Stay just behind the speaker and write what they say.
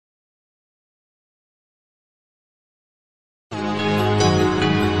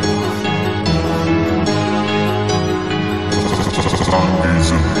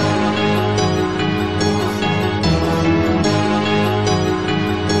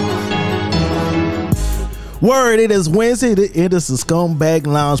Word, it is Wednesday. It is the Scumbag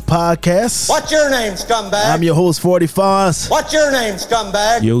Lounge podcast. What's your name, scumbag? I'm your host, 40 Fonz. What's your name,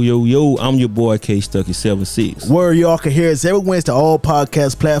 scumbag? Yo, I'm your boy KStuckey 76. Word, y'all can hear us every Wednesday, all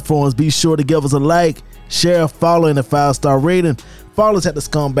podcast platforms. Be sure to give us a like, share, follow, and a 5-star rating. Follow us at the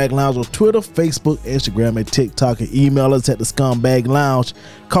Scumbag Lounge on Twitter, Facebook, Instagram, and TikTok, and email us at the Scumbag Lounge.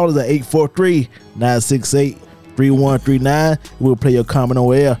 Call us at 843-968-3139. We'll play your comment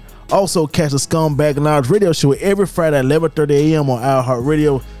on air. Also, catch the Scumbag Lounge radio show every Friday at 11:30 a.m. on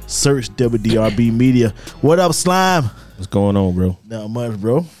iHeartRadio. Search WDRB Media. What up, Slime? What's going on, bro? Not much,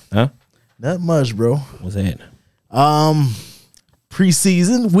 bro. Huh? Not much, bro. What's that?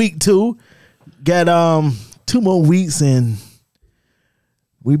 Preseason, week 2. Got 2 more weeks and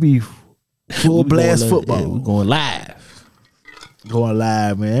we be full blast football. Yeah, we're going live. Going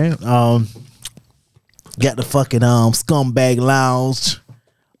live, man. Got the fucking Scumbag Lounge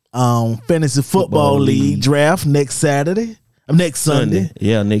fantasy football league draft next Saturday. Next Sunday.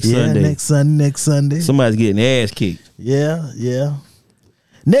 Yeah, next Sunday. Next Sunday. Somebody's getting their ass kicked. Yeah.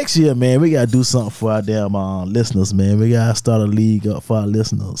 Next year, man, we gotta do something for our damn listeners, man. We gotta start a league up for our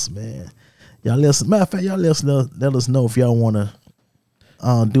listeners, man. Y'all listen. Matter of fact, y'all listeners, let us know if y'all wanna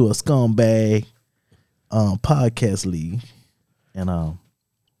do a Scumbag podcast league, and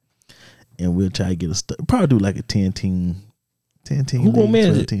we'll try to get probably do like a 10-team. Who gonna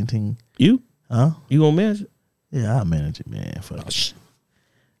manage it? 10-team. You? Huh? You gonna manage it? Yeah, I'll manage it, man. Fuck it.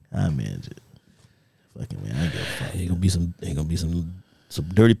 I'll manage it. Fuck it, man. I give a fuck. Ain't gonna be some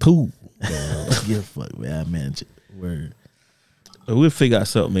dirty pool. Give a fuck, man. I'll manage it. Word. We'll figure out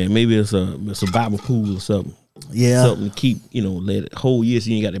something, man. Maybe it's a survival pool or something. Yeah. Something to keep, let it whole year so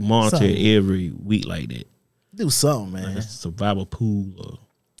you ain't got to monitor Something. every week like that. Do something, man. Like a survival pool or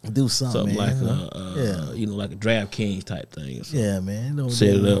Do something, something man. like a DraftKings type thing or something. Yeah, man. Don't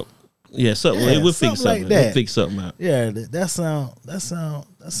Set it up. Yeah, something. Yeah, We'll figure something like something. that. We'll figure something out. Yeah, that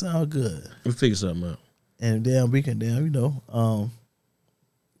sound good. We'll figure something out. And then we can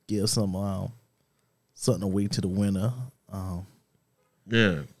give some something away to the winner.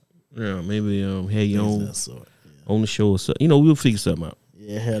 Yeah, maybe have you on That sort. on the show or something. We'll figure something out.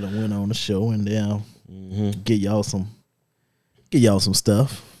 Yeah, had a winner on the show and then get y'all some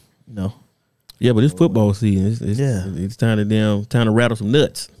stuff. Yeah, but it's football season. It's time to rattle some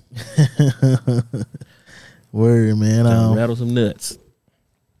nuts. Word, man. Time to rattle some nuts.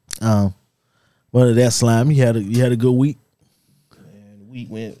 Well, that Slime, you had a good week. And the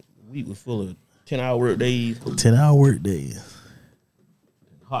week was full of 10-hour work days. 10-hour work days.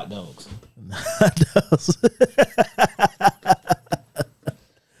 Hot dogs.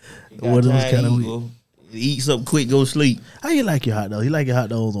 What was kind of week? Eat something quick, go sleep. How you like your hot dogs? You like your hot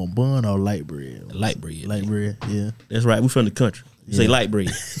dogs on bun or light bread? Light bread. Light bread, yeah. That's right. We from the country. Say light bread.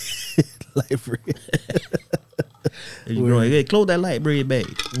 Light bread. And you going, hey, close that light bread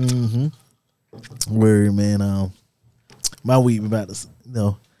bag. Word, man. My week about to,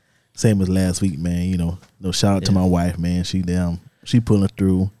 same as last week, man. Shout out to my wife, man. She pulling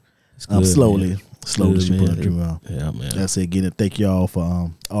through. Good, Slowly man. she Good, pulling man. through. Yeah, man. That's it. Thank y'all for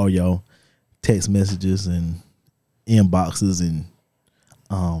all y'all text messages and inboxes and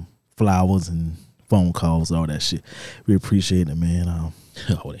flowers and phone calls, all that shit. We appreciate it, man. All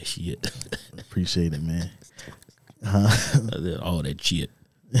that shit. Appreciate it, man. All that shit.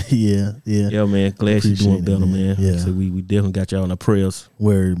 Yeah. Yeah, man. Glad she's doing better, man. Yeah. So we definitely got y'all in our prayers.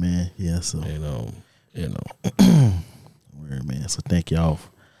 Word, man. Yeah, so. And Word, man. So thank y'all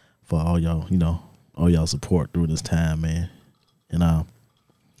for all y'all, all y'all support through this time, man. And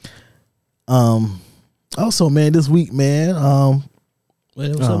also, man, this week, man, well,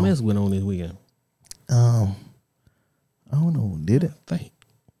 there was something else went on this weekend. I don't know, did it? I think.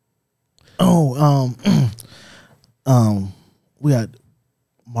 We got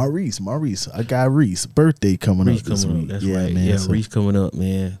Maurice, our guy Reese, birthday coming up this week. That's yeah, right. Man, Yeah, so Reese coming up,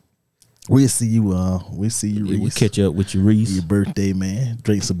 man. We'll see you, Reese. We'll catch up with you, Reese. Your birthday, man.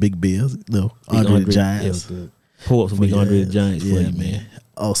 Drink some big beers. Andre the Giants. Yeah, pour up some big Andre the Giants for you, man.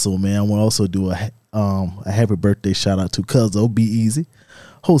 Also, man, I want to also do a happy birthday shout out to Cuzzo, Be Easy,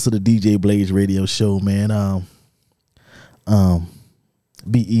 host of the DJ Blaze radio show, man.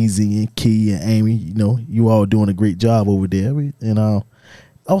 Be Easy and Key and Amy, you all doing a great job over there. And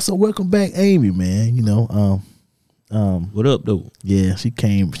also welcome back Amy, man. What up, though? Yeah, she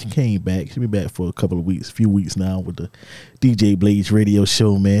came back. She'll be back for a few weeks now with the DJ Blaze radio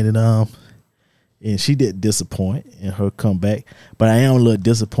show, man. And she didn't disappoint in her comeback, but I am a little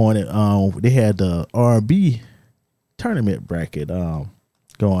disappointed. They had the R&B tournament bracket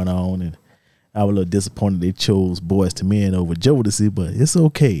going on, and I was a little disappointed they chose Boys to Men over Jodeci, but it's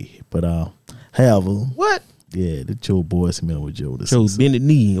okay. But however, What? Yeah, the Joe Boys man with Joe. Chose bended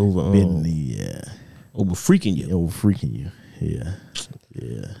knee over over freaking you. Over freaking you. Yeah.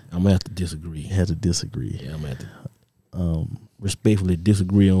 I'm gonna have to disagree. Had to disagree. Yeah, I'm gonna have to respectfully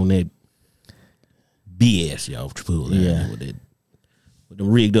disagree on that BS y'all pulled with the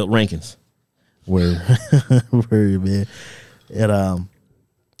rigged up rankings. Word, man. And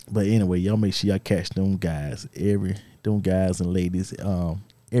but anyway, y'all make sure y'all catch them guys and ladies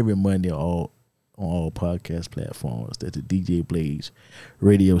every Monday on all podcast platforms. That's the DJ Blaze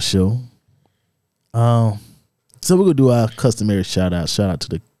radio show. So we're gonna do our customary shout out. Shout out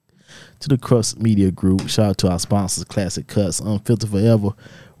to the Crux Media Group. Shout out to our sponsors, Classic Cuts, Unfiltered Forever,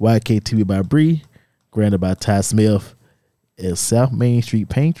 YKTV by Bree, granted by Ty Smith, at South Main Street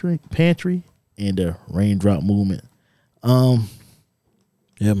Pantry, and the Raindrop Movement.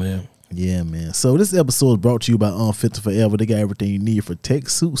 Yeah, man. Yeah, man. So this episode is brought to you by Unfiltered Forever. They got everything you need for tech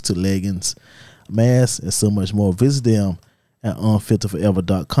suits to leggings, masks, and so much more. Visit them at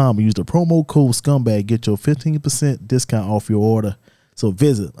unfilteredforever.com. Use the promo code Scumbag. Get your 15% discount off your order. So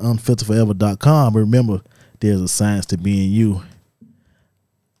visit unfilteredforever.com. Remember, there's a science to being you.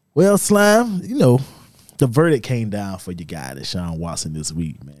 Well, Slime, the verdict came down for your guy, Deshaun Watson, this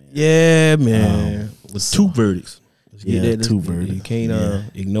week, man. Yeah, man. With two verdicts. Two verdicts. You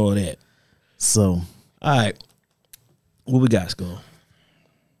can't ignore that. So, all right. What we got, Scum?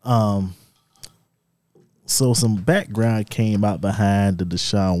 So some background came out behind the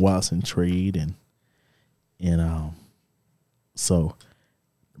Deshaun Watson trade, and so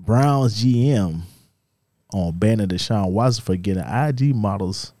Browns GM on banning Deshaun Watson for getting IG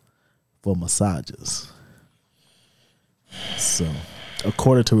models for massages. So,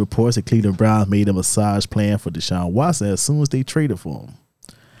 according to reports, the Cleveland Browns made a massage plan for Deshaun Watson as soon as they traded for him.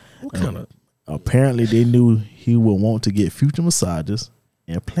 What kind of? Apparently, they knew he would want to get future massages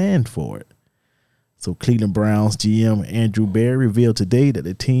and planned for it. So, Cleveland Browns GM Andrew Berry revealed today that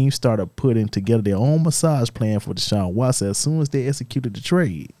the team started putting together their own massage plan for Deshaun Watson as soon as they executed the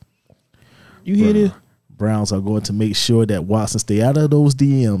trade. You hear this? Browns are going to make sure that Watson stay out of those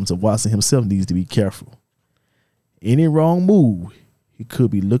DMs, and Watson himself needs to be careful. Any wrong move, he could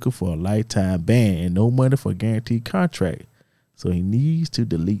be looking for a lifetime ban and no money for a guaranteed contract. So he needs to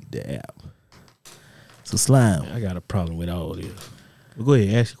delete the app. So Slime, I got a problem with all this. Well, go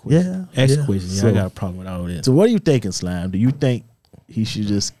ahead, ask a question. Ask a question. So, I got a problem with all this. So what are you thinking, Slime? Do you think he should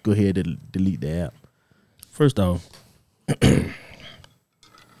just go ahead and delete the app? First off, all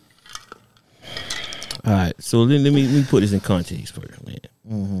right. So let me put this in context first, man.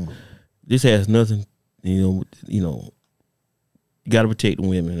 Mm-hmm. This has nothing. You got to protect the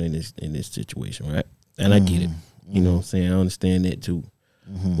women in this situation, right? And I get it. You know what I'm saying? I understand that too.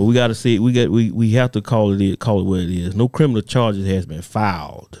 Mm-hmm. But we got to say we have to call it what it is. No criminal charges has been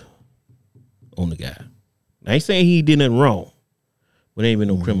filed on the guy. I ain't saying he did nothing wrong, but ain't been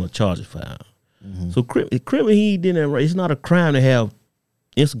no criminal charges filed. Mm-hmm. So criminal he did nothing wrong. It's not a crime to have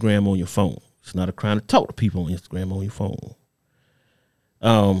Instagram on your phone. It's not a crime to talk to people on Instagram on your phone.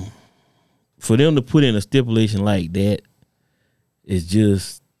 For them to put in a stipulation like that is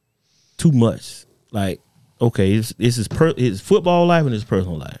just too much. Like, okay, it's his football life and his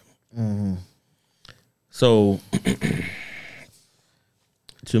personal life. Mm-hmm. So,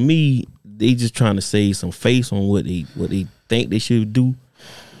 to me, they just trying to save some face on what they think they should do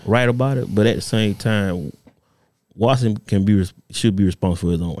right about it. But at the same time, Watson should be responsible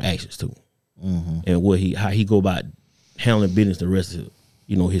for his own actions too, and how he go about handling business the rest of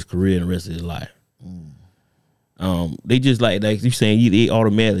his career and the rest of his life. They just like you saying, they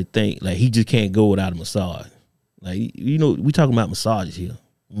automatically think like he just can't go without a massage. Like, we talking about massages here.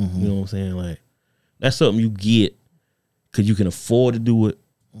 Mm-hmm. You know what I'm saying? Like, that's something you get because you can afford to do it.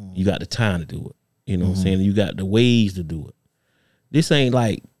 You got the time to do it. You know what I'm saying? You got the ways to do it. This ain't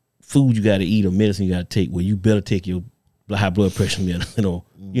like food you got to eat or medicine you got to take where you better take your high blood pressure medicine.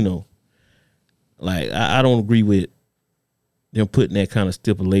 Like, I don't agree with them putting that kind of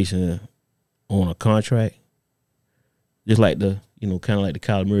stipulation on a contract. Just like kind of like the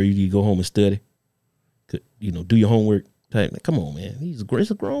Kyler Murray, you go home and study. Do your homework. Come on, man. He's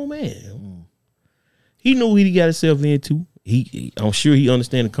a grown man. He knew what he got himself into. I'm sure he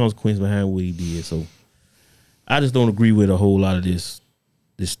understands the consequence behind what he did. So I just don't agree with a whole lot of this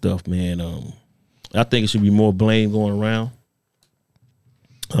stuff, man. I think it should be more blame going around.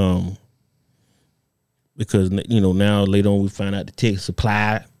 Because now later on we find out the text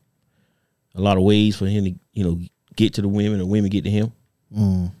supplied a lot of ways for him to get to the women, or women get to him.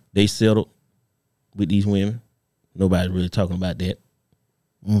 They settled with these women. Nobody's really talking about that.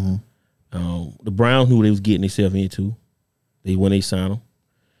 The Browns knew what they was getting themselves into. When they signed him,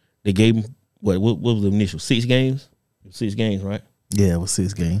 they gave him what was the initial 6 games? 6 games, right? Yeah, it was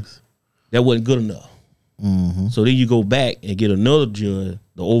 6 games. That wasn't good enough. Mm-hmm. So then you go back and get another judge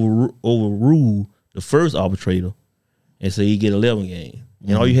to overrule the first arbitrator and say he get 11 games.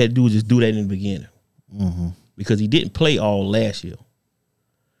 And all you had to do was just do that in the beginning. Mm-hmm. Because he didn't play all last year.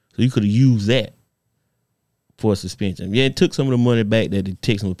 So you could have used that for a suspension. Yeah, it took some of the money back that the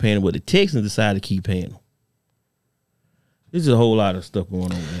Texans were paying him, but the Texans decided to keep paying him. There's a whole lot of stuff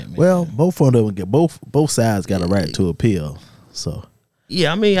going on with that, man. Well, both of them get both sides got a right to appeal. So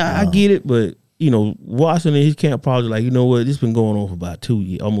yeah, I mean, I get it, but you know, Washington, his camp probably like, you know what, this been going on for about 2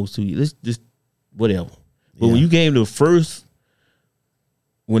 years, almost 2 years. Let's just whatever. But when you gave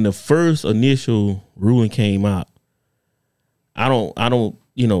when the first initial ruling came out, I don't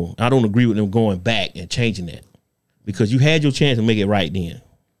agree with them going back and changing that, because you had your chance to make it right then.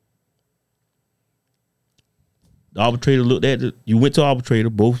 The arbitrator looked at it. You went to arbitrator.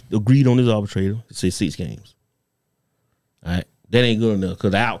 Both agreed on this arbitrator. It said 6 games. All right, that ain't good enough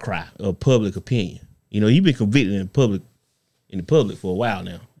because the outcry of public opinion. You know, he been convicted in the public for a while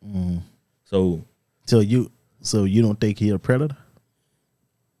now. Mm-hmm. So you don't think he a predator?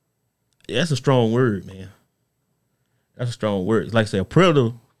 That's a strong word, man. That's a strong word. Like I say, a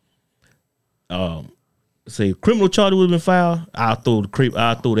predator. Say a criminal charge would have been filed. I'll throw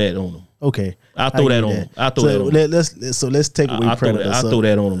that on him. Okay, I'll throw that on him. I'll throw that on him. Let's take away predator. I'll throw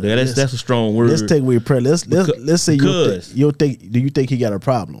that on him. That's a strong word. Let's take away predator. Let's say you think. Do you think he got a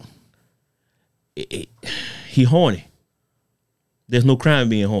problem? He horny. There's no crime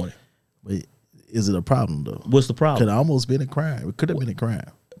being horny. But is it a problem though? What's the problem? Could have almost been a crime. It could have been a crime.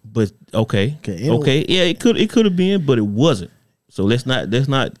 But okay, yeah, it could have been, but it wasn't. So let's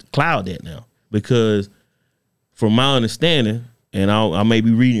not cloud that now, because from my understanding, and I may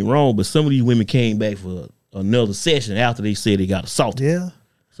be reading it wrong, but some of these women came back for another session after they said they got assaulted. Yeah.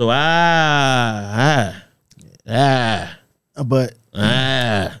 So my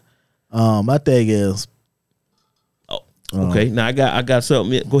thing is, okay. Now I got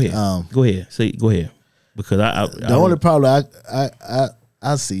something. Go ahead. Go ahead. Because the only problem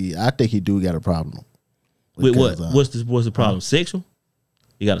I see, I think he do got a problem. With what? What's the problem? Sexual?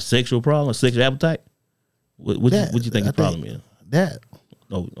 You got a sexual problem? A sexual appetite? What you think the problem is? That.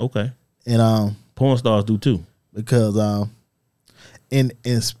 Oh, okay. And porn stars do too. Because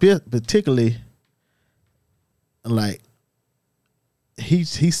particularly, like, he's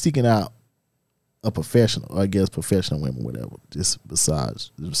seeking out a professional, I guess professional women, whatever, just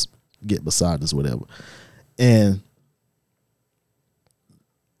get massages, whatever. And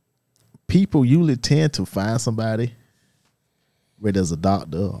people usually tend to find somebody where there's a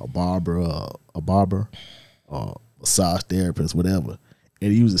doctor, a barber, or massage therapist, whatever,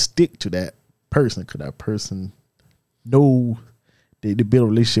 and usually stick to that person because that person know they build a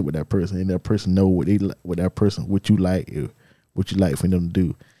relationship with that person, and that person know what you like for them to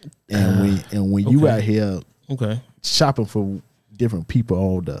do. And when you out here shopping for different people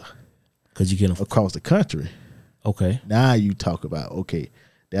all the because you get them across the country, now you talk about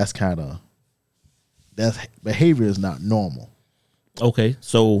that's behavior is not normal.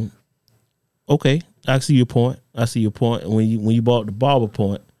 So I see your point. When you brought the barber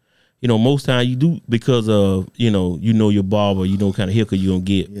point, you know, most times you do because of you know your barber, you know kind of haircut you're gonna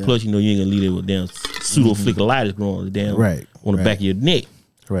get. Yeah. Plus, you know you ain't gonna leave it with damn pseudo folliculitis growing on the back of your neck.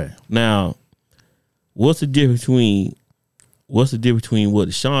 Right. Now, what's the difference between what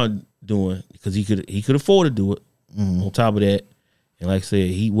Deshaun doing, because he could afford to do it. Mm-hmm. On top of that, and like I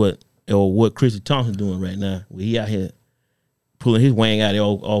said, what Chrissy Thompson doing right now, where he out here pulling his wang out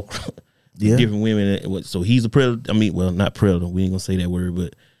of all different women. So he's a predator. I mean, well, not predator. We ain't gonna say that word,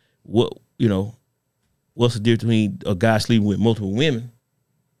 but what's the difference between a guy sleeping with multiple women,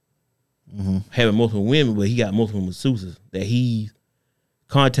 having multiple women, but he got multiple masseuses that he's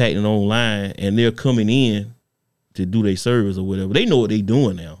contacting online, and they're coming in to do their service or whatever. They know what they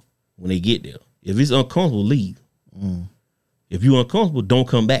doing now when they get there. If it's uncomfortable, leave. If you're uncomfortable, don't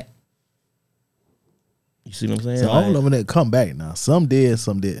come back. You see what I'm saying? So all of them that come back now. Some did,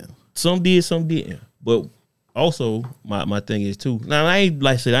 some didn't. Some did, some didn't. But also, my thing is too. Now I ain't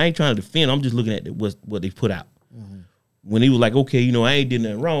like I said, I ain't trying to defend. I'm just looking at what they put out. When he was like, okay, you know, I ain't did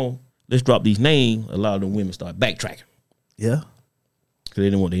nothing wrong. Let's drop these names. A lot of them women start backtracking. Yeah. Because they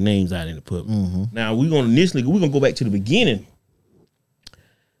didn't want their names out in the public. Now we're gonna go back to the beginning.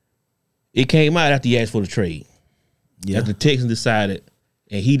 It came out after he asked for the trade. Yeah. After the Texans decided,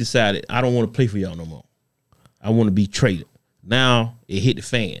 and he decided, I don't want to play for y'all no more. I want to be traded. Now it hit the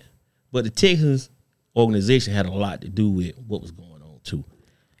fan. But the Texans organization had a lot to do with what was going on too.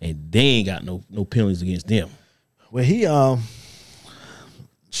 And they ain't got no penalties against them. Well, he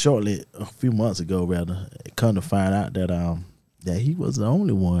shortly a few months ago, rather, come to find out that he was the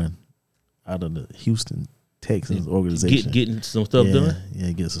only one out of the Houston Texans organization getting some stuff done.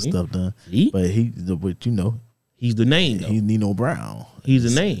 Yeah, get some stuff done. See? But he's the name. Though. He's Nino Brown. He's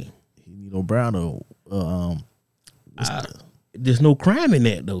the name. He's Nino Brown. There's no crime in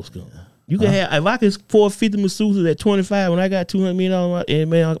that though, Scum. You can have if I can afford 50 masseuses at 25 when I got $200 million and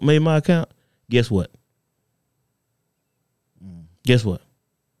made my account. Guess what? Guess what?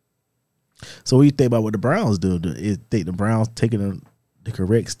 So what do you think about what the Browns do? Do you think the Browns taking the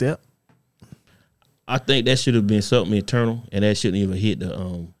correct step? I think that should have been something internal, and that shouldn't even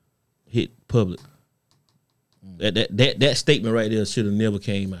hit public. That statement right there should have never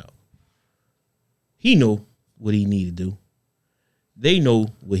came out. He know what he need to do. They know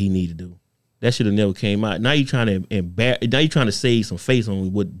what he need to do. That should have never came out. Now you trying to Now you trying to save some face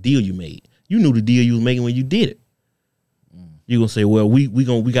on what deal you made. You knew the deal you was making when you did it. You gonna say, well, we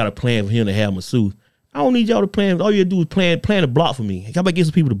got a plan for him to have masseuse. I don't need y'all to plan. All you do is plan a block for me. How about get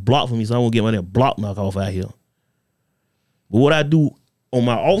some people to block for me so I won't get my damn block knock off out here. But what I do on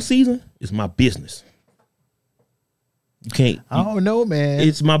my off season is my business. You can't. I don't know, man.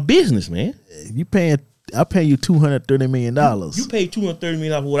 It's my business, man. I pay you $230 million. You pay $230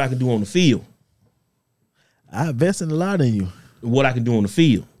 million for what I can do on the field. I invest in a lot in you. What I can do on the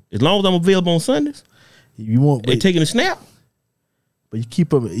field. As long as I'm available on Sundays. You won't they taking a snap. But you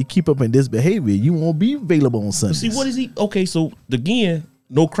keep up in this behavior, you won't be available on Sundays. See, what is he? Okay, so again,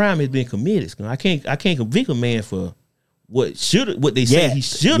 no crime has been committed. I can't convict a man for what they say he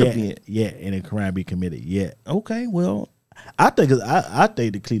should have been. Yeah, and a crime be committed. Yeah. Okay, well, I think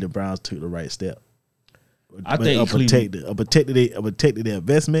the Cleveland Browns took the right step. I think protected their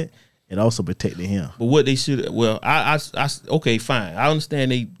investment and also protected him. But what they should, well, I okay, fine. I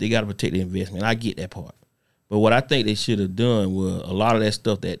understand they got to protect their investment. I get that part. But what I think they should have done was a lot of that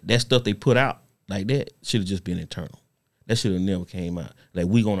stuff they put out like that should have just been internal. That should have never came out. Like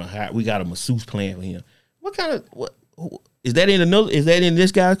we got a masseuse plan for him. Is that in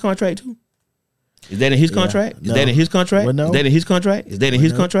this guy's contract too? Is that in his contract? Is that in his contract? Well, no. Is that in his contract? Is that in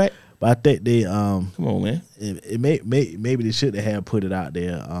his contract? But I think they come on, man. Maybe they should have put it out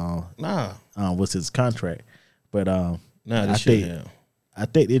there. What's his contract? But they should have. I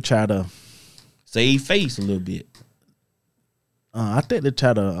think they try to save face a little bit. I think they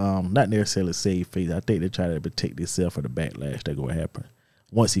try to not necessarily save face. I think they try to protect themselves for the backlash that gonna happen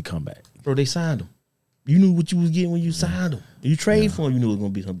once he come back. Bro, they signed him. You knew what you was getting when you signed him. You trade for him, you knew it was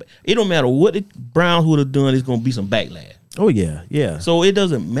gonna be some. It don't matter what the Browns would have done. It's gonna be some backlash. Oh yeah. So it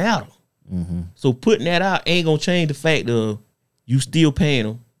doesn't matter. Mm-hmm. So putting that out ain't gonna change the fact of you still paying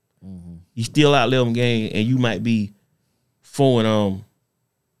them. Mm-hmm. You still out 11 games, and you might be 4-7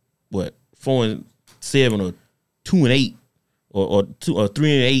 or 2-8 or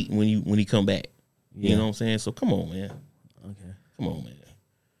 3-8 when he come back. Yeah. You know what I'm saying? So come on, man. Okay, come on, man.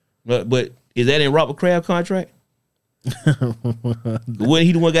 But is that in Robert Kraft's contract? When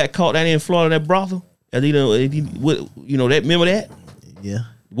he the one got caught down there in Florida, that brothel? That remember that? Yeah.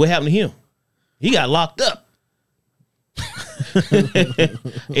 What happened to him? He got locked up.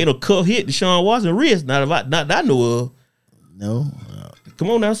 Ain't no cuff hit Deshaun Watson wrist. Not that I know of. No. Come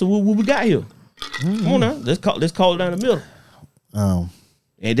on now. So what we got here? Mm-hmm. Come on now. Let's call it down the middle.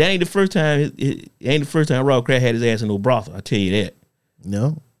 And that ain't the first time. It ain't the first time Robert Kraft had his ass in no brothel. I tell you that.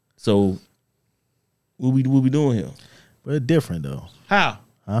 No. So what we doing here? But it's different though. How?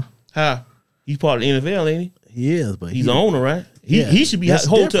 Huh? How? He's part of the NFL, ain't he? He is, but he's the owner, right? He should be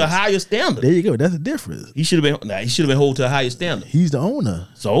held to a higher standard. There you go. That's the difference. He should have been held to a higher standard. He's the owner.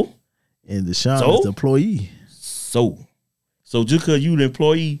 So? And Deshaun is the employee. So just because you the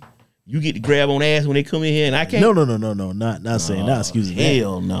employee, you get to grab on ass when they come in here and I can't? No. Not saying, not excusing that.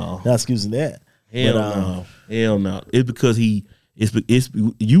 Hell no. Not excusing that. Hell no. Hell no. It's because it's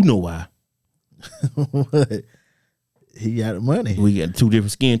you know why. What? He got the money. We got two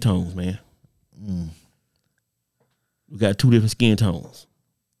different skin tones, man. We got two different skin tones.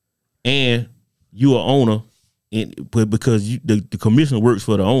 And you are owner, but because the commissioner works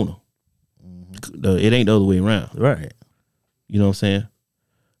for the owner. Mm-hmm. It ain't the other way around. Right. You know what I'm saying?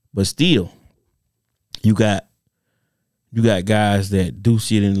 But still, you got guys that do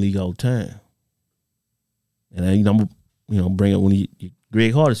shit in the league all the time. And I'm bring up when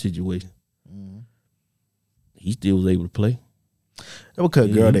Greg Hardy situation. Mm-hmm. He still was able to play. Because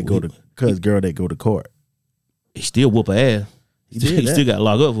girl that go to court. He still whoop her ass. He still got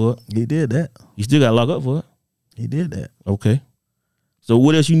locked up for it. He did that. He still got locked up for it. He did that. Okay. So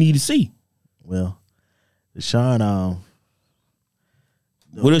what else you need to see? Well, Deshaun,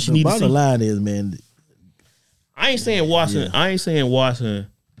 what else you need to see? The bottom line is, man, I ain't saying Watson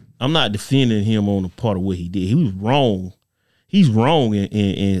I'm not defending him on the part of what he did. He was wrong. He's wrong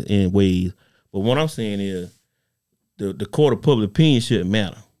in ways. But what I'm saying is the court of public opinion shouldn't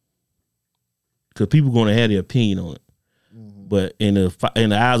matter. Because people are going to have their opinion on it. Mm-hmm. But in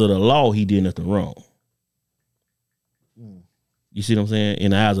the eyes of the law, he did nothing wrong. Mm. You see what I'm saying?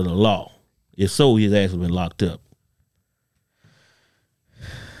 In the eyes of the law. If so, his ass has been locked up.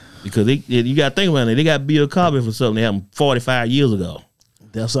 Because you got to think about it. They got Bill Cosby for something that happened 45 years ago.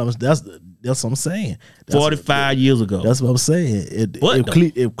 That's what I'm saying. 45 years ago.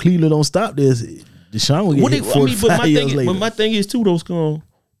 If Cleveland don't stop this, Deshaun will get hit 45 years later. But my thing is too, though, Scum,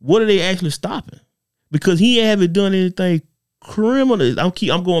 what are they actually stopping? Because he haven't done anything criminal.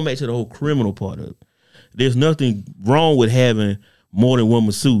 I'm going back to the whole criminal part of it. There's nothing wrong with having more than one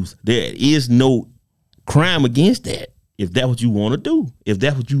masseuse. There is no crime against that. If that's what you want to do, if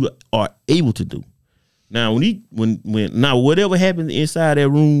that's what you are able to do. Now, now whatever happens inside that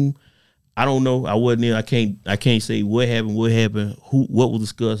room, I don't know. I wasn't there. I can't say what happened, what was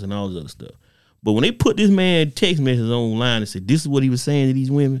discussed, and all this other stuff. But when they put this man text messages online and said this is what he was saying to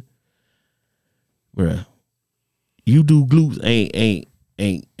these women, bruh, you do glutes ain't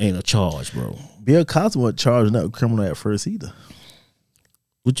a charge, bro. Bill Cosby wasn't charged not criminal at first either.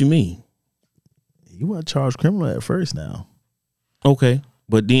 What you mean? He wasn't charged criminal at first now. Okay,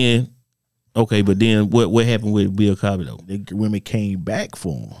 but then what happened with Bill Cosby though? The women came back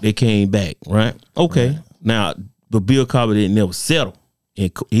for him. They came back, right? Okay. Right. Now, but Bill Cosby didn't never settle. He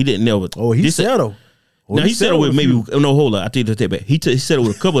didn't never. Oh, he settled. Now he settled with maybe no. Hold on, I take that back. He settled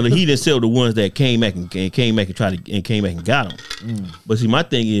with a couple. He didn't settle the ones that came back and came back and got him. Mm. But see, my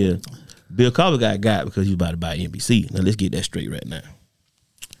thing is, Bill Cosby got because he was about to buy NBC. Now let's get that straight right now.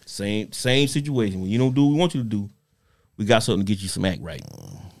 Same situation. When you don't do what we want you to do, we got something to get you some act right.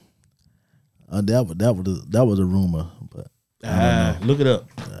 That was a rumor, but look it up.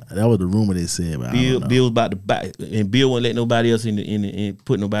 That was the rumor they said. But Bill was about to buy, and Bill wouldn't let nobody else in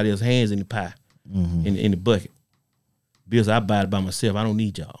put nobody else's hands in the pie, in the bucket. Bill said, "I buy it by myself. I don't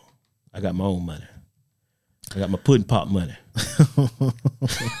need y'all. I got my own money. I got my pudding pop money."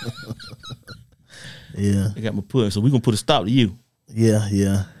 Yeah, I got my pudding. So we gonna put a stop to you.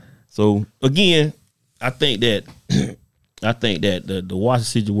 Yeah. So again, I think that the Washington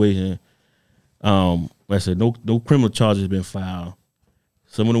situation. Like I said, no criminal charges have been filed.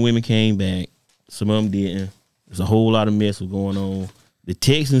 Some of the women came back, some of them didn't. There's a whole lot of mess was going on. The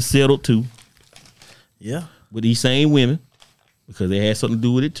Texans settled too. Yeah. With these same women because they had something to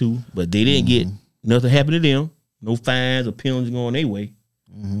do with it too, but they didn't get nothing happened to them. No fines or penalties going their way.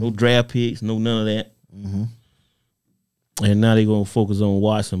 No draft picks, none of that. And now they're gonna focus on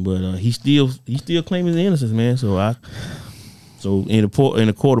Watson, but he still claiming his innocence, man. So in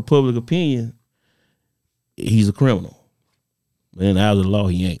the court of public opinion, he's a criminal. But in the eyes of the law,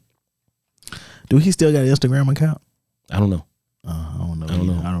 he ain't. Do he still got an Instagram account? I don't know. I don't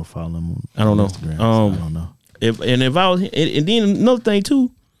know. I don't follow him. I don't know. Instagram, so I don't know. If I was, and then another thing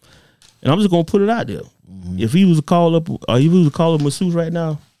too, and I'm just gonna put it out there. If he was to call up, or he was to call up masseuse right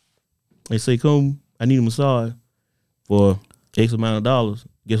now, and say, "Come, I need a massage for X amount of dollars."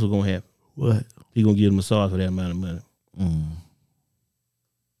 Guess what's gonna happen? What? He gonna get a massage for that amount of money.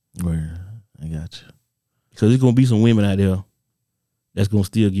 Where? I got you. So there's gonna be some women out there that's gonna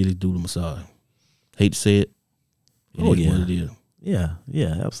still get it do the massage. Hate to say it. What it is. Yeah,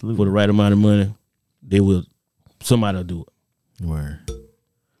 absolutely. For the right amount of money, somebody will do it.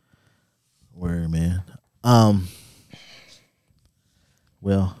 Word, man.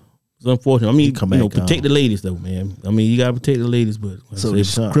 Well, it's unfortunate. I mean, protect the ladies though, man. I mean, you gotta protect the ladies, but so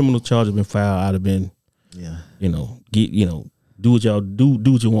if criminal charges been filed, I'd have been, do what y'all do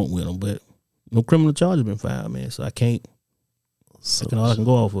what you want with them, but no criminal charges been filed, man. So I can't. All I can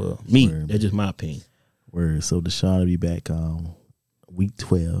go off of me. Word, that's just my opinion. Word. So Deshaun will be back week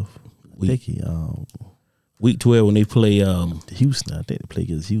 12. Week 12 when they play Houston. I think they play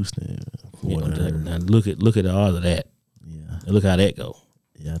against Houston. Now look at the odds of that. Yeah. And look how that go.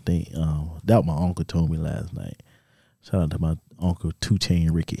 Yeah, I think that what my uncle told me last night. Shout out to my uncle 2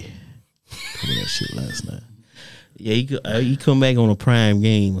 Chain Ricky. Told me that shit last night. Yeah, he come back on a prime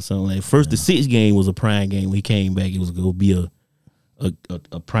game or something like. First, the 6th game was a prime game. When he came back, it was gonna be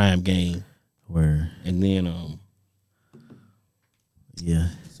a prime game. Where? And then yeah.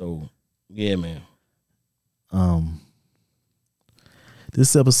 So yeah, man.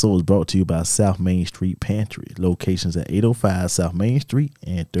 This episode was brought to you by South Main Street Pantry. Locations at 805 South Main Street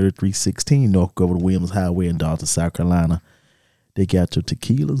and 3316 North Governor Williams Highway in Dalton, South Carolina. They got your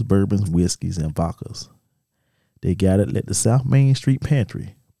tequilas, bourbons, whiskeys, and vodkas. They got it at the South Main Street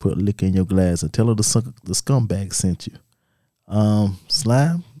Pantry. Put liquor in your glass and tell her the scumbag sent you.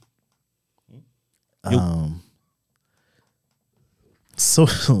 Slime,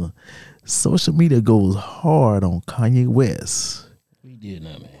 Social media goes hard on Kanye West. We did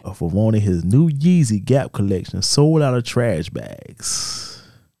not, man. For wanting his new Yeezy Gap collection sold out of trash bags.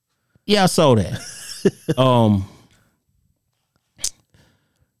 Yeah, I saw that. I'm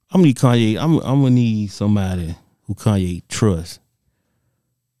gonna need Kanye. I'm gonna need somebody who Kanye trusts,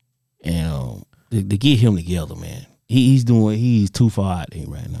 and to get him together, man. He's too far out there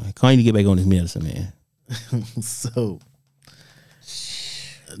right now. Kanye need to get back on his medicine, man. So,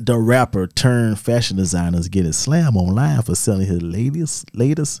 the rapper turned fashion designer is getting slammed online for selling his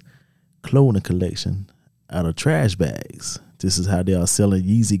latest clothing collection out of trash bags. This is how they are selling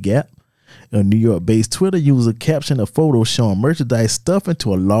Yeezy Gap. A New York-based Twitter user captioned a photo showing merchandise stuffed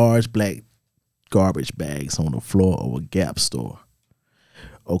into a large black garbage bags on the floor of a Gap store.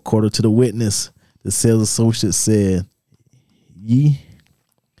 According to the witness, the sales associate said, Ye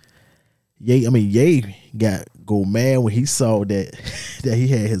got go mad when he saw that he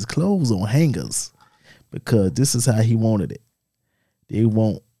had his clothes on hangers because this is how he wanted it. They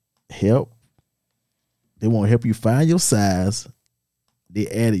won't help. They won't help you find your size. They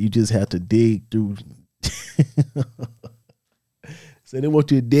added you just have to dig through. So they want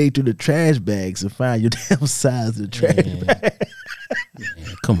you to dig through the trash bags and find your damn size of the trash bag.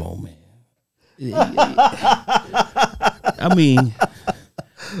 Man, come on, man. I mean,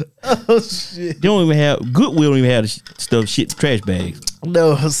 oh shit! They don't even have Goodwill. Don't even have the shit trash bags.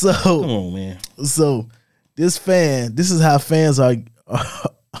 No, so come on, man. So this is how fans are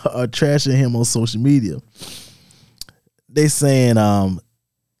trashing him on social media. They saying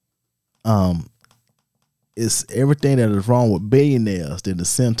it's everything that is wrong with billionaires that the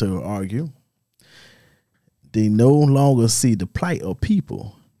center argue. They no longer see the plight of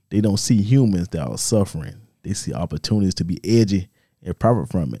people. They don't see humans that are suffering. They see opportunities to be edgy and profit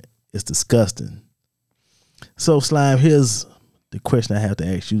from it. It's disgusting. So, Slime, here's the question I have to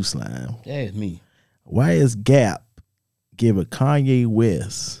ask you, Slime. Ask me. Why is Gap giving Kanye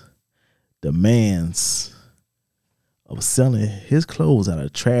West demands of selling his clothes out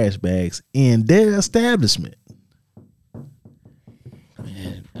of trash bags in their establishment?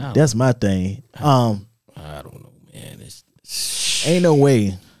 Man, that's my thing. I don't know, man. Ain't no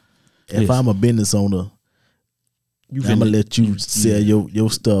way. If I'm a business owner, I'm gonna let you sell your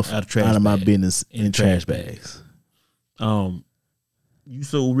stuff out of my business in trash bags. You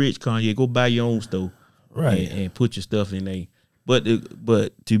so rich, Kanye, go buy your own store, right? And put your stuff in there. But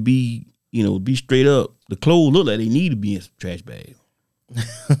to be be straight up, the clothes look like they need to be in some trash bags.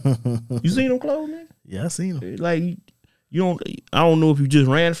 You seen them clothes, man? Yeah, I seen them. Like you don't. I don't know if you just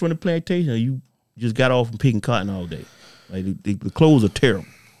ran from the plantation or you just got off from picking cotton all day. Like the clothes are terrible.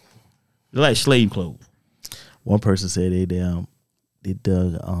 They're like slave clothes. One person said they dug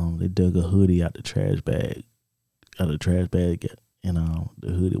a hoodie out the trash bag, and the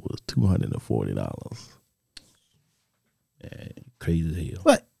hoodie was $240. Crazy as hell.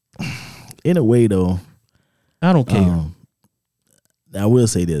 But in a way, though, I don't care. I will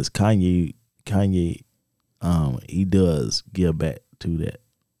say this: Kanye, he does give back to that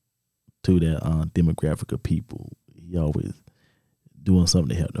demographic of people. He always doing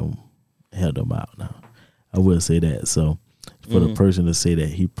something to help them out. Now, I will say that. So, for the person to say that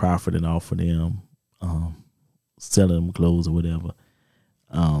he profiting off of them, selling them clothes or whatever,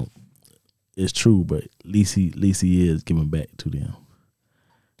 it's true. But at least he is giving back to them.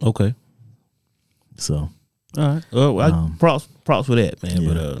 Okay. So, all right. Well, props for that, man.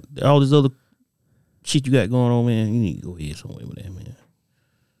 Yeah. But all this other shit you got going on, man, you need to go ahead somewhere with that, man.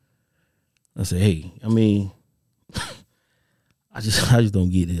 I say, hey, I mean, I just don't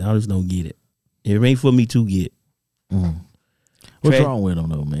get it. I just don't get it. It ain't for me to get. What's wrong with him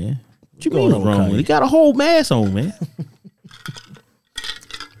though, man? What you mean what's wrong with him? He got a whole mask on, man.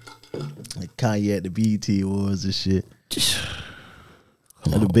 Like Kanye at the BET Awards and shit.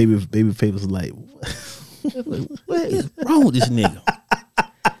 And the baby papers like, what is wrong with this nigga?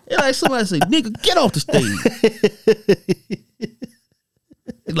 It's like somebody say, nigga, get off the stage.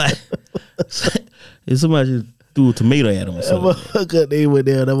 Like, if somebody just threw a tomato at him or something. They went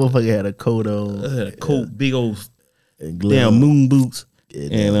there, that motherfucker had a coat on. Had a coat, big old damn moon boots.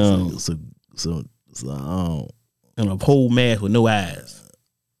 And a whole mask with no eyes.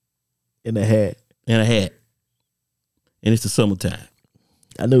 And a hat. And it's the summertime.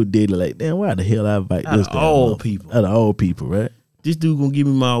 I know Diddy like, damn, why the hell I invite this guy? All people. Out of all people, right? This dude gonna give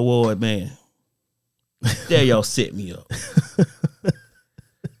me my award, man. There y'all set me up.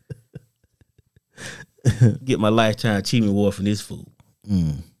 Get my lifetime achievement award from this fool.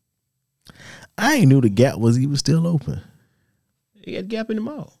 I ain't knew the Gap was even still open. He got Gap in the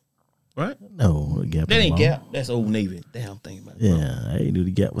mall. right? No, the Gap. That ain't anymore. Gap. That's Old Navy. Damn, I'm thinking about it. Yeah, I ain't knew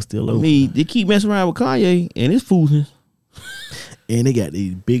the Gap was still I open. mean, they keep messing around with Kanye and it's foolishness. And they got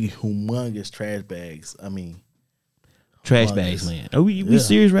these big, humongous trash bags. I mean, Trash humongous. bags, man. Are we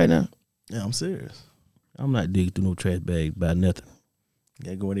serious right now? Yeah, I'm serious. I'm not digging through no trash bags by nothing. You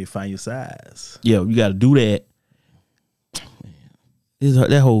gotta go in there and find your size. Yeah, you got to do that. Man,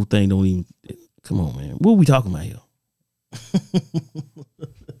 that whole thing don't even. Come on, man. What are we talking about here?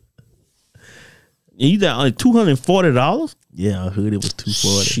 And you got only $240? Yeah, I heard it was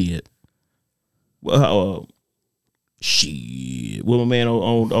 $240. Shit. Well, shit. What my man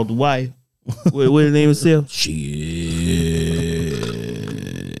on the wife? What his name himself? Shit.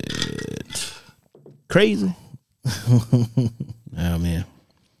 Crazy. Nah, man.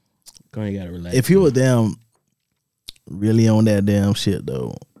 Kanye gotta relax. If he was damn really on that damn shit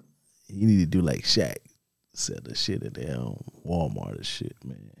though, he need to do like Shaq. Sell the shit at damn Walmart and shit,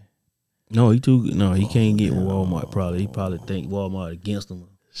 man. No, he can't get with Walmart probably. He probably think Walmart against him.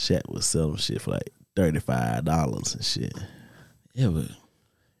 Shaq was selling shit for like $35 and shit. Yeah, but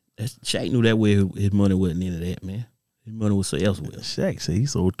Shaq knew that way his money wasn't into that, man. His money was elsewhere. Shaq said he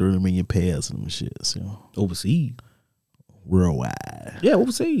sold 30 million pairs of them shits, you know. Overseas. Worldwide. Yeah,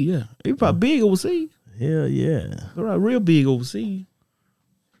 overseas, yeah. He probably big overseas. Hell yeah. Right, real big overseas.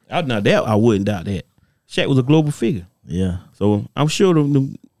 I wouldn't doubt that. Shaq was a global figure. Yeah. So I'm sure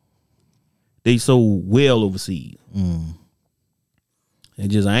they sold well overseas. Mm.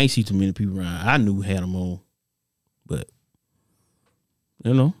 And just I ain't see too many people around. I knew had them on. But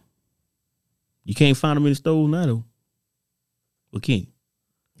you know, you can't find them in the stores now though. But can you?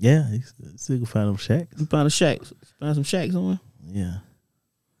 Yeah, you still can find them Shaqs. You find some Shaqs somewhere? Yeah.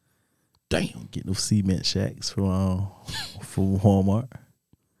 Damn. Get those cement Shaqs from Walmart.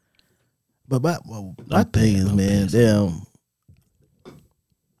 But my thing is, man, damn.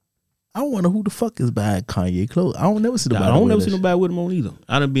 I wonder who the fuck is buying Kanye clothes. I don't never see nobody. I don't never see nobody with them on either.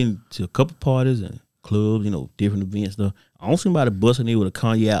 I done been to a couple parties and clubs, different events stuff. I don't see nobody busting in with a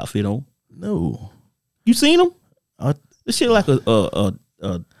Kanye outfit on. No. You seen them? This shit like a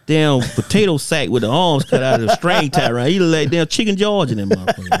damn potato sack with the arms cut out of the string tied around. He look like damn Chicken George in that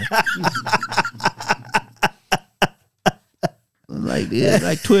motherfucker. Like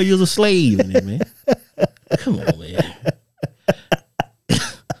 12 years a slave in there, man. Come on, man.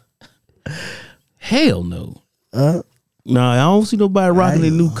 Hell no. Nah, I don't see nobody rocking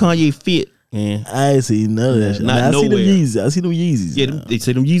the new Kanye fit, man. I ain't see none of that shit. Not I see them nowhere. Yeezys. I see them Yeezys. Yeah, they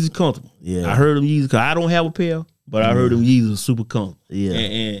say them Yeezys comfortable. Yeah. I heard them Yeezys, cause I don't have a pair, but I heard them Yeezys are super comfortable. Yeah.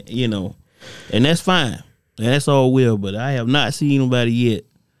 And and that's fine. And that's all well, but I have not seen nobody yet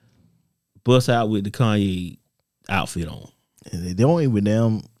bust out with the Kanye outfit on. And they don't even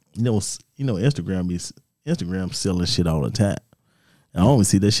damn, Instagram selling shit all the time. I don't even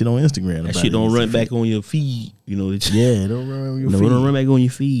see that shit on Instagram. That shit don't run back on your feed, Yeah, don't run on your feed. It don't run back on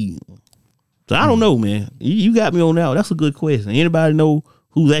your feed. So I don't know, man. You got me on that. That's a good question. Anybody know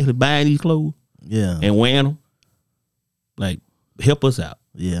who's actually buying these clothes? Yeah. And wearing them? Like, help us out.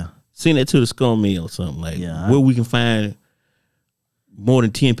 Yeah. Send that to the Scum-mail or something Yeah, where we can find more than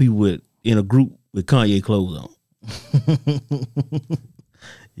 10 people in a group with Kanye clothes on.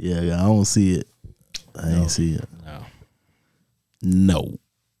 Yeah, I don't see it. I ain't see it. No.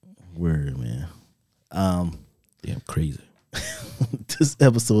 Word, man. Damn crazy. This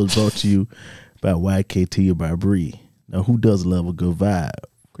episode is brought to you by YKT by Bree. Now, who does love a good vibe?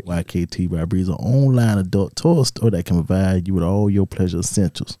 YKT by Bree is an online adult toy store that can provide you with all your pleasure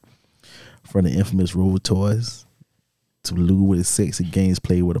essentials. From the infamous Rover toys to lube with sexy games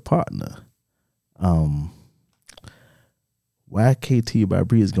played with a partner. YKT by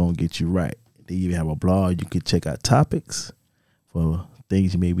Bree is going to get you right. They even have a blog. You can check out topics for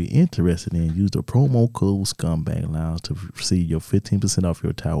things you may be interested in. Use the promo code Scumbag Lounge to receive your 15% off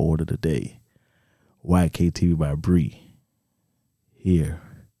your entire order today. YKT by Bree. Here,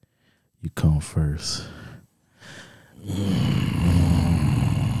 you come first.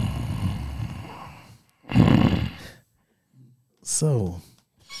 So,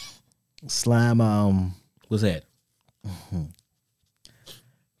 Slime, What's that?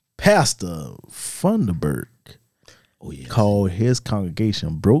 Pastor Funderburg called his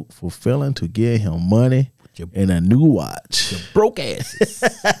congregation broke for failing to give him money and a new watch. Broke asses.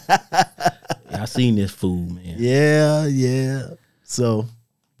 I seen this fool, man. Yeah. So,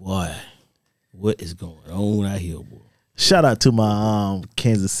 Boy, what is going on out here, boy? shout out to my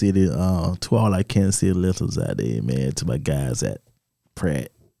Kansas City, to all our Kansas City listeners out there, man. To my guys at Pratt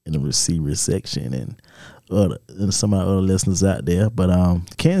in the receiver section and some of our other listeners out there. But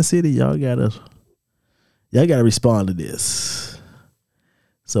Kansas City, y'all gotta respond to this.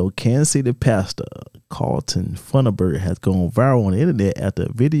 So Kansas City pastor Carlton Funderburg has gone viral on the internet after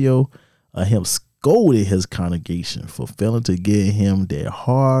a video of him scolding his congregation for failing to give him their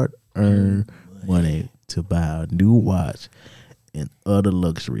hard-earned money to buy a new watch and other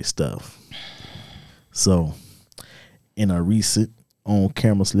luxury stuff. So, in a recent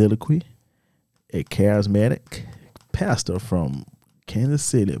on-camera soliloquy, a charismatic pastor from Kansas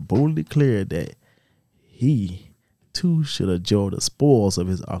City boldly declared that he too should enjoy the spoils of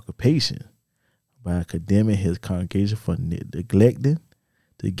his occupation by condemning his congregation for neglecting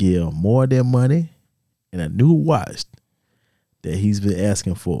to give more of their money and a new watch that he's been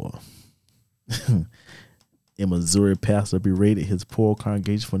asking for. In Missouri, pastor berated his poor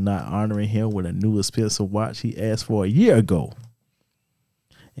congregation for not honoring him with a new expensive watch he asked for a year ago.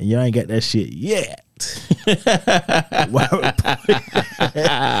 And y'all ain't got that shit yet.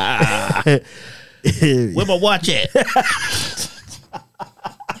 Where my watch at?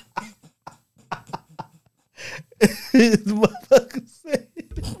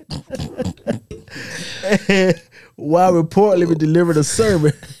 While reportedly delivered a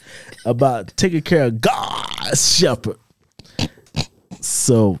sermon about taking care of God's shepherd.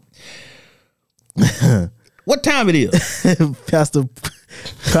 So, What time it is? Pastor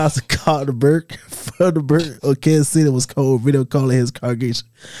Funderburg of Kansas City was called video calling his congregation,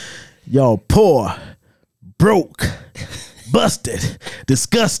 y'all poor, broke, busted,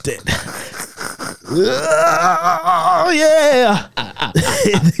 disgusted. Oh yeah.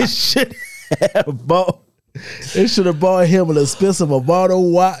 They should have bought him an expensive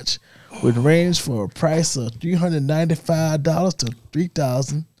Movado watch, which ranged from a price of $395 to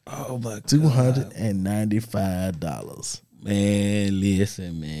 $3,295. Man,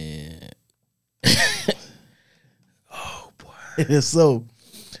 listen, man. Oh boy. And so,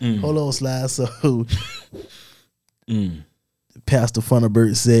 hold on, slide. So, Pastor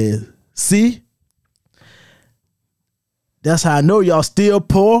Funderburg said, "See, that's how I know y'all still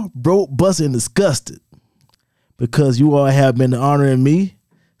poor, broke, busted, and disgusted, because you all have been honoring me,"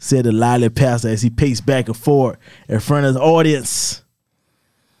 said the lively pastor as he paced back and forth in front of the audience.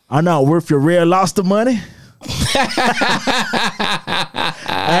 "I'm not worth your rare lobster money.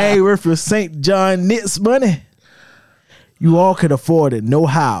 I ain't worth your St. John knits money. You all can afford it, no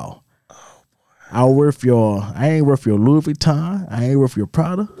how. I ain't worth your Louis Vuitton. I ain't worth your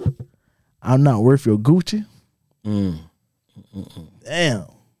Prada. I'm not worth your Gucci." Damn.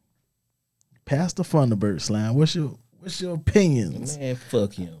 Pastor Funderburg, Slime, what's your opinions? Man,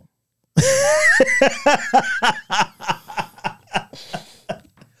 fuck him.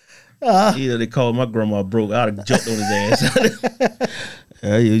 They called my grandma broke. I'd have jumped on his ass.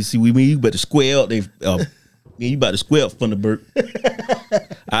 You see, you better square up. You about to square up Funderburg.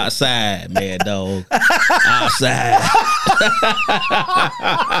 Outside, man, dog. Outside.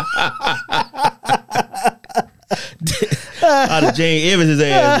 Out of Jane Evans'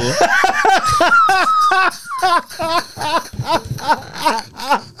 ass, boy.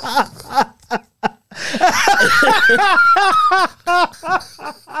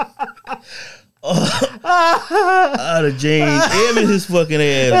 Out of Jane Evans' fucking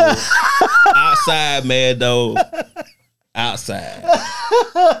ass, boy. Outside, man, dog. Outside.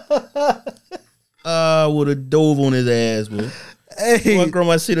 I would have dove on his ass, boy. Hey, my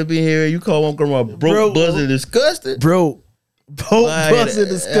grandma sit up in here. You call my grandma broke, buzzing, disgusted, broke, buzzing,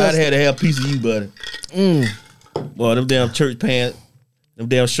 disgusted. I'd had to have a piece of you, buddy. Boy, them damn church pants, them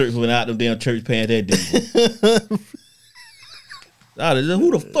damn shirts went out. Them damn church pants that day.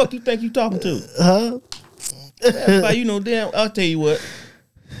 Who the fuck you think you talking to? Huh? That's why, damn. I'll tell you what.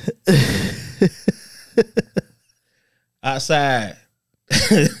 Outside,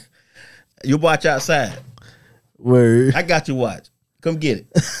 you watch outside. Word. I got your watch. Come get it.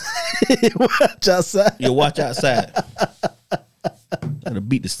 Watch outside. You watch outside. Gotta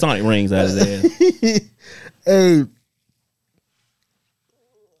beat the sonic rings out of his ass. Hey,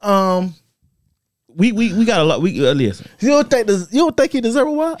 we got a lot. Listen. You don't think he deserve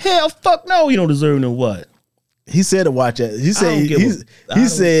a watch? Hell, fuck no. You don't deserve no watch. He said to watch it. He said he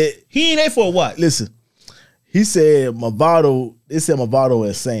said he ain't there for a watch. Listen, he said Movado. They said Movado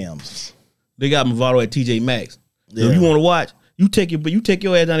at Sam's. They got Movado at TJ Maxx. Yeah. So if you want to watch, you take your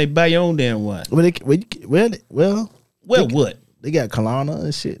ass down there and buy your own damn watch. Well, What? They got Kalana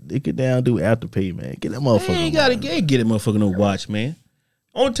and shit. They could down do Afterpay, man. Get that motherfucker. You ain't get that motherfucker no watch, man.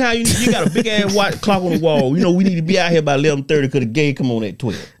 Only time you got a big ass watch clock on the wall. We need to be out here by 11:30 because the game come on at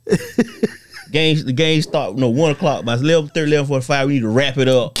 12. The game start 1 o'clock. By 11:30, 11:45, we need to wrap it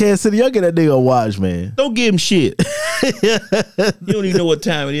up. Kansas City, y'all get that nigga a watch, man. Don't give him shit. You don't even know what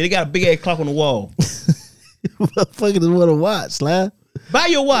time it is. They got a big ass clock on the wall. Motherfucker just want to watch, Slime. Buy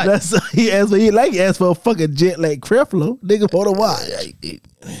your watch. That's he asked for. He asked for a fucking jet like Creflo. Nigga for the watch.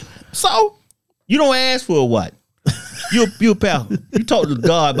 So you don't ask for a watch. You a pal. You talk to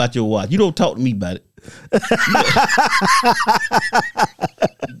God about your watch. You don't talk to me about it.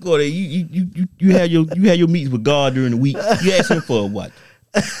 You go there. You have your meetings with God during the week. You ask him for a watch,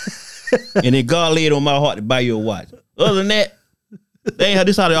 and then God laid on my heart to buy you a watch. Other than that, that ain't how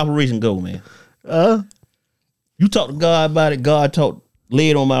this how the operation go, man. You talk to God about it. God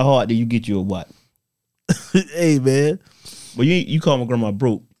laid on my heart that you get you a watch. Hey man, but you call my grandma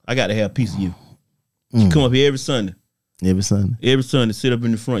broke. I got to have a piece of you. She come up here every Sunday. Every Sunday, sit up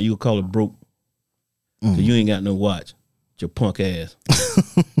in the front. You call her broke because you ain't got no watch. Your punk ass.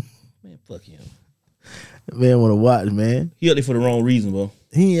 Man, fuck him. Man want to watch, man. He up there for the wrong reason, bro.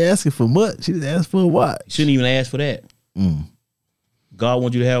 He ain't asking for much. He just asked for a watch. Shouldn't even ask for that. God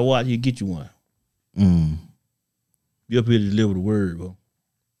wants you to have a watch. He'll get you one. You up here to deliver the word, bro.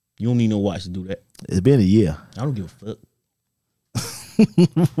 You don't need no watch to do that. It's been a year. I don't give a fuck.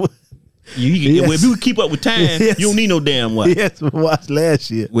 If you keep up with time, you don't need no damn watch. He asked for a watch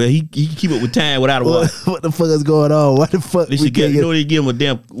last year. Well, he can keep up with time without a watch. What the fuck is going on? What the fuck? They should get, you know, they give him a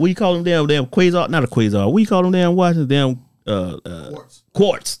damn, what you call them damn quasar? Not a quasar. What you call them damn watches? Damn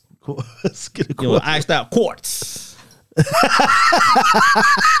quartz. Get a quartz. You know, iced out quartz. You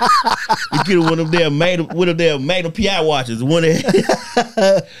get one of them Magnum PI watches. One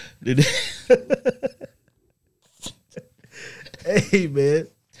that Hey man,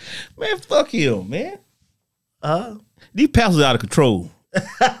 fuck him, man. These pastors out of control.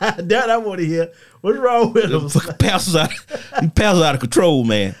 That I want to hear. What's wrong with them? These pastors out of control,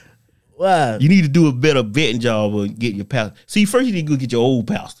 man. Why? You need to do a better vetting job of getting your pastor. See, first you need to go get your old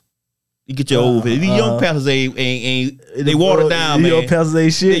pastor. You get your old pastor. These young pastors ain't they watered down, man. Your pastors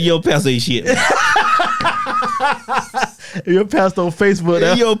ain't shit. Your pastor ain't shit. Your pastor on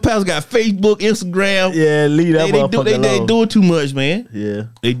Facebook. Your pastor got Facebook, Instagram. Yeah, leave that motherfucker alone. They doing too much, man. Yeah,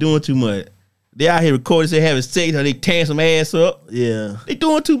 they doing too much. They out here recording, say having sex, or they tearing some ass up. Yeah, they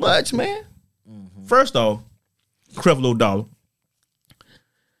doing too much, man. First off, Creflo Dollar.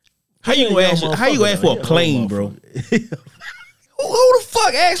 How you gonna ask? How you ask for a plane, bro? Who the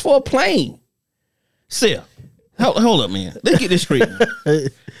fuck asked for a plane? Sir, hold up, man. Let's get this straight.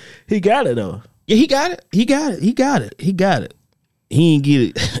 He got it though. Yeah, he got it. He ain't get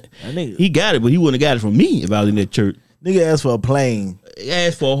it. He got it, but he wouldn't have got it from me if I was in that church. Nigga asked for a plane. He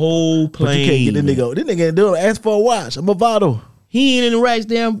asked for a whole plane. But you can't get this nigga. This nigga ain't doing it. Ask for a watch. A Movado. He ain't in the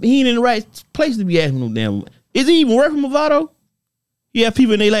right place to be asking no damn. Is he even working Movado? You have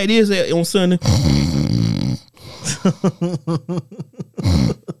people in there like this on Sunday.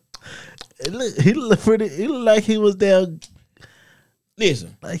 He looked pretty. He looked like he was down.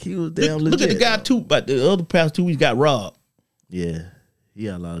 Listen, like he was down. Look at the guy too. But the other past 2 weeks got robbed. Yeah, he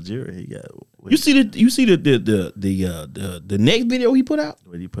got a lot of jewelry. He got. You see the next video he put out?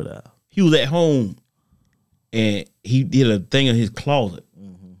 What did he put out? He was at home, and he did a thing in his closet.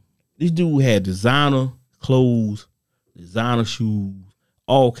 This dude had designer clothes, designer shoes,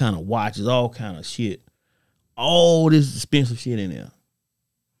 all kind of watches, all kind of shit, all this expensive shit in there.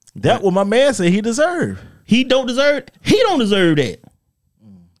 That what my man said he deserved. He don't deserve. He don't deserve that.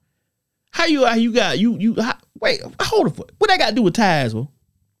 How you wait, hold the fuck. What that got to do with ties, bro?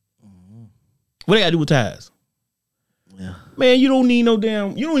 What they got to do with ties? Yeah, man, you don't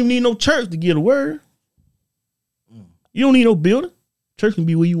even need no church to get a word. You don't need no building. Church can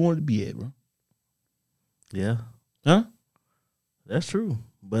be where you want it to be at, bro. Yeah, huh? That's true.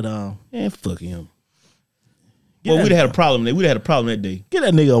 But man, fuck him. Well, we'd have had a problem. We'd have had a problem that day. Get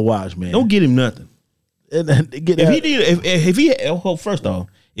that nigga a watch, man. Don't get him nothing. First off,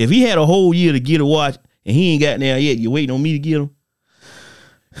 if he had a whole year to get a watch and he ain't got there yet, you waiting on me to get him.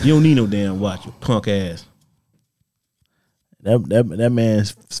 You don't need no damn watch, you punk ass. That man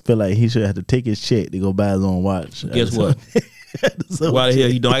feel like he should have to take his check to go buy his own watch. Guess what? Why the hell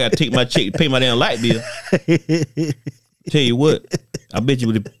he don't? I got to take my check to pay my damn light bill. Tell you what, I bet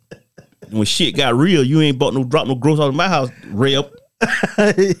you when shit got real, you ain't drop no groceries out of my house, Reb.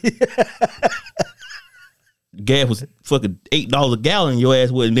 Gas was fucking $8 a gallon. Your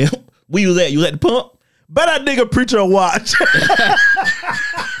ass wasn't there. Where you was at? You was at the pump? Bet that nigga preacher a watch.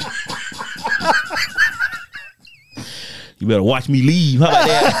 You better watch me leave. How about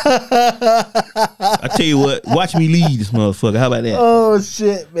that? I tell you what, watch me leave this motherfucker. How about that? Oh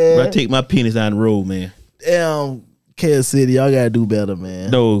shit, man. But I take my penis down the road, man. Damn, Kansas City, y'all gotta do better, man.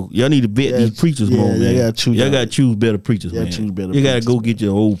 No, y'all need to vet these preachers more, man. Y'all gotta choose better preachers, man. You gotta go get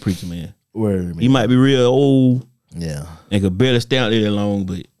your old preacher, man. Word, man. He might be real old. Yeah. And could barely stand there long,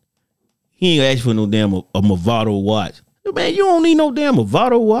 but he ain't ask for no damn a Movado watch. Man, you don't need no damn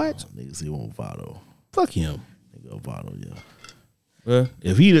Movado watch. Nigga say Movado. Fuck him. Nigga Movado, yeah.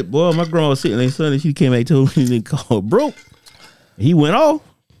 If he, boy, my grandma was sitting there Sunday, she came back and told me he called broke. He went off.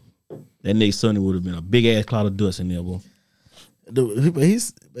 That next Sunday would have been a big ass cloud of dust in there, boy. Dude, but he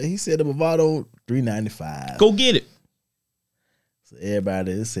said the Movado $3.95. Go get it. So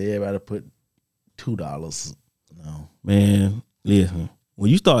everybody put $2. No, man. Listen, when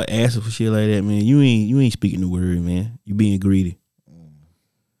you start asking for shit like that, man, you ain't speaking the word, man. You being greedy.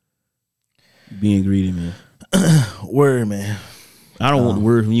 You being greedy, man. Word, man. I don't want the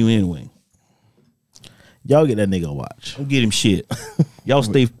word from you anyway. Y'all get that nigga a watch. Don't get him shit. Y'all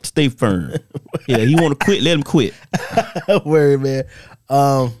stay firm. Yeah, he want to quit, let him quit. Word, man.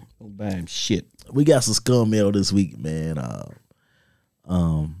 Don't buy him shit. We got some Scum-mail this week, man.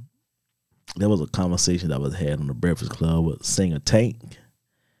 There was a conversation that was had on the Breakfast Club with Singer Tank,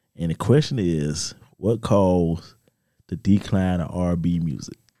 and the question is, what caused the decline of R&B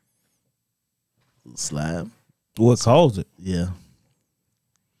music? Slime. What caused it? Yeah.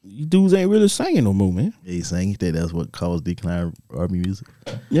 You dudes ain't really singing no more, man. Yeah, he's saying he think that's what caused decline of R&B music.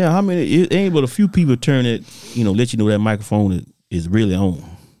 Yeah, I mean, it ain't but a few people turn it, let you know that microphone is really on.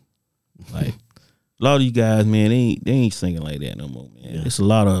 Like a lot of you guys, man, they ain't singing like that no more, man. Yeah. It's a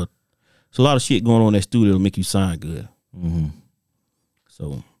lot of shit going on in that studio to make you sound good. Mm-hmm.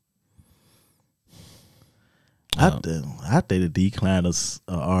 So I think the decline of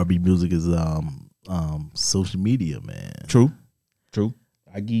R&B music is social media, man. True.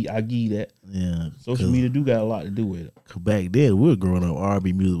 I give that. Yeah, social media do got a lot to do with it. Cause back then we were growing up,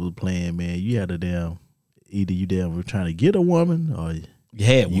 R&B music was playing, man. You had either you were trying to get a woman or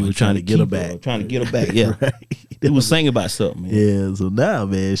you were trying to get her back. Trying to get her back, yeah. Right. They was singing about something, man. Yeah, so now,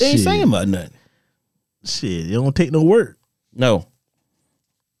 man, they ain't singing about nothing. Shit, it don't take no work. No.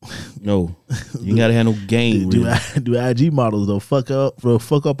 You gotta have no game. Do IG models though fuck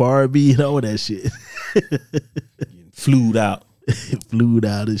up R&B and all that shit. Flued out. Flued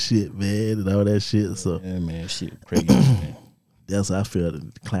out and shit, man, and all that shit. So yeah, man, shit crazy, man. That's how I feel the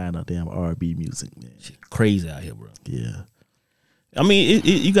decline of damn R&B music, man. Shit crazy out here, bro. Yeah. I mean,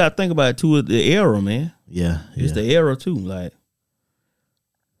 you gotta think about it too. The era, man. Yeah, it's the era too. Like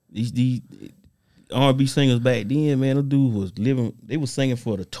these R&B singers back then, man. The dude was living. They was singing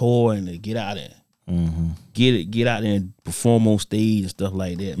for the tour and to get out there, get out there and perform on stage and stuff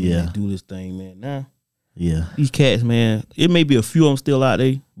like that. Man. Yeah, do this thing, man. Nah, yeah. These cats, man. It may be a few of them still out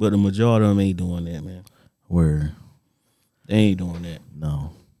there, but the majority of them ain't doing that, man. Word. They ain't doing that.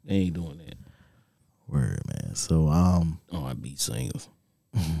 No, they ain't doing that. Word, man. So R&B singers.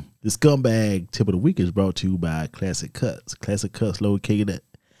 The Scumbag Tip of the Week is brought to you by Classic Cuts. Classic Cuts, located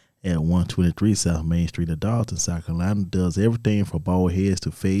at 123 South Main Street in Dalton, South Carolina, does everything from bald heads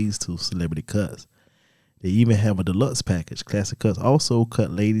to fades to celebrity cuts. They even have a deluxe package. Classic Cuts also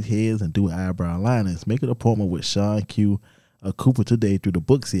cut ladies' heads and do eyebrow linings. Make an appointment with Sean Q or Cooper today through the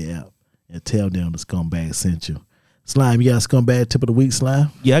Booksy app and tell them the Scumbag sent you. Slime, you got a Scumbag Tip of the Week,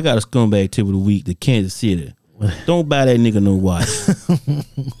 Slime? Yeah, I got a Scumbag Tip of the Week to Kansas City. Don't buy that nigga no watch.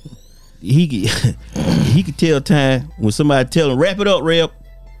 he could tell time when somebody tell him, wrap it up, Rep.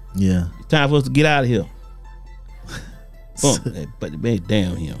 Yeah. It's time for us to get out of here. But man,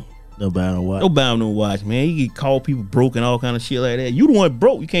 damn him. Don't buy no watch. Don't buy him no watch, man. He can call people broke and all kind of shit like that. You the one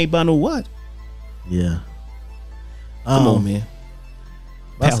broke. You can't buy no watch. Yeah. Come on, man.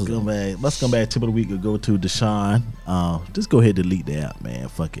 My Scumbag Tip of the Week will go to Deshaun. Just go ahead and delete the app, man.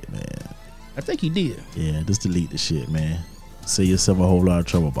 Fuck it, man. I think he did. Yeah, just delete the shit, man. Save yourself a whole lot of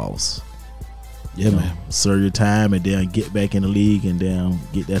trouble, boss. Yeah, man. Serve your time and then get back in the league and then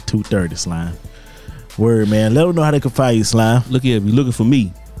get that 230 Slime. Word, man. Let them know how they can find you, Slime. Look here, if you're looking for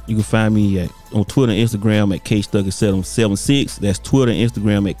me, you can find me on Twitter and Instagram at KStuckey776. That's Twitter and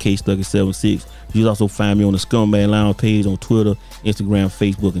Instagram at KStuckey76. You can also find me on the Scumbag Lounge page on Twitter, Instagram,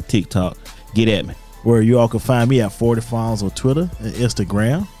 Facebook, and TikTok. Get at me. Where you all can find me at 40 Fonz on Twitter and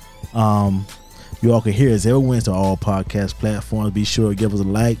Instagram. You all can hear us every Wednesday on all podcast platforms. Be sure to give us a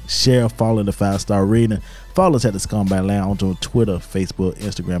like, share, follow the 5-star rating. Follow us at the Scumbag Lounge on Twitter, Facebook,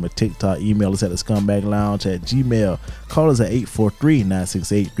 Instagram, and TikTok. Email us at the Scumbag Lounge at Gmail. Call us at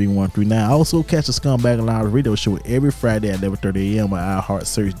 843-968-3139. Also catch the Scumbag Lounge radio show every Friday at 11:30 a.m. on iHeart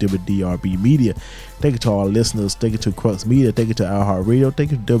Search WDRB Media. Thank you to all our listeners. Thank you to Crux Media. Thank you to iHeart Radio.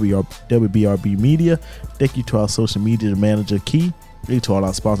 Thank you to WBRB Media. Thank you to our social media manager, Key. Thank you to all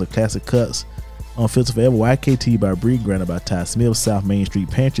our sponsors, Classic Cuts, On Filter Forever, YKT by Bree, granted by Ty Smith, South Main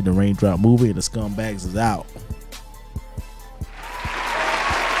Street Pantry, The Raindrop Movie, and The Scumbags is out.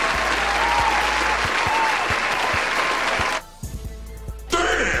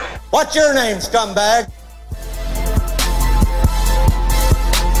 What's your name, scumbag?